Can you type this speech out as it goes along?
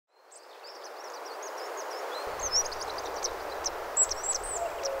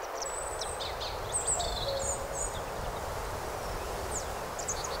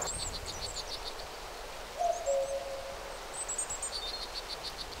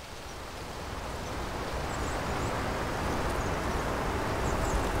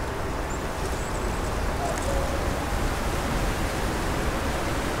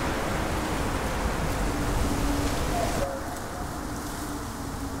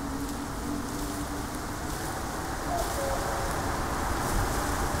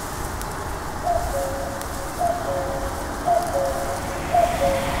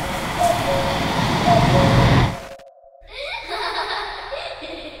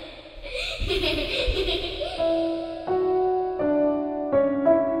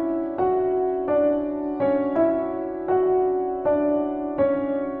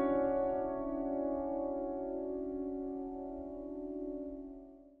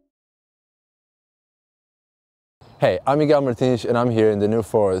Hey, I'm Miguel and I'm here in the New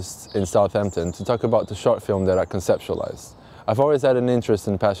Forest in Southampton to talk about the short film that I conceptualized. I've always had an interest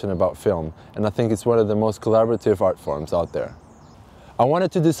and passion about film, and I think it's one of the most collaborative art forms out there. I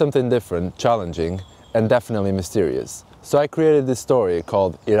wanted to do something different, challenging, and definitely mysterious. So I created this story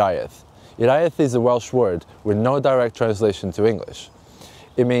called Hiraeth. Hiraeth is a Welsh word with no direct translation to English.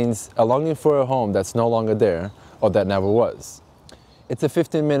 It means a longing for a home that's no longer there, or that never was. It's a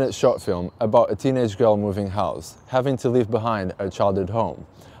 15-minute short film about a teenage girl moving house, having to leave behind her childhood home.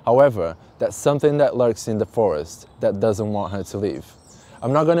 However, that's something that lurks in the forest that doesn't want her to leave.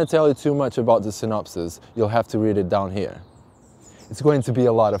 I'm not going to tell you too much about the synopsis, you'll have to read it down here. It's going to be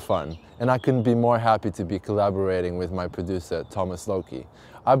a lot of fun, and I couldn't be more happy to be collaborating with my producer, Tomas Loucky.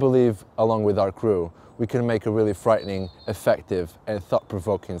 I believe, along with our crew, we can make a really frightening, effective, and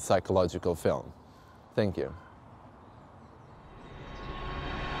thought-provoking psychological film. Thank you.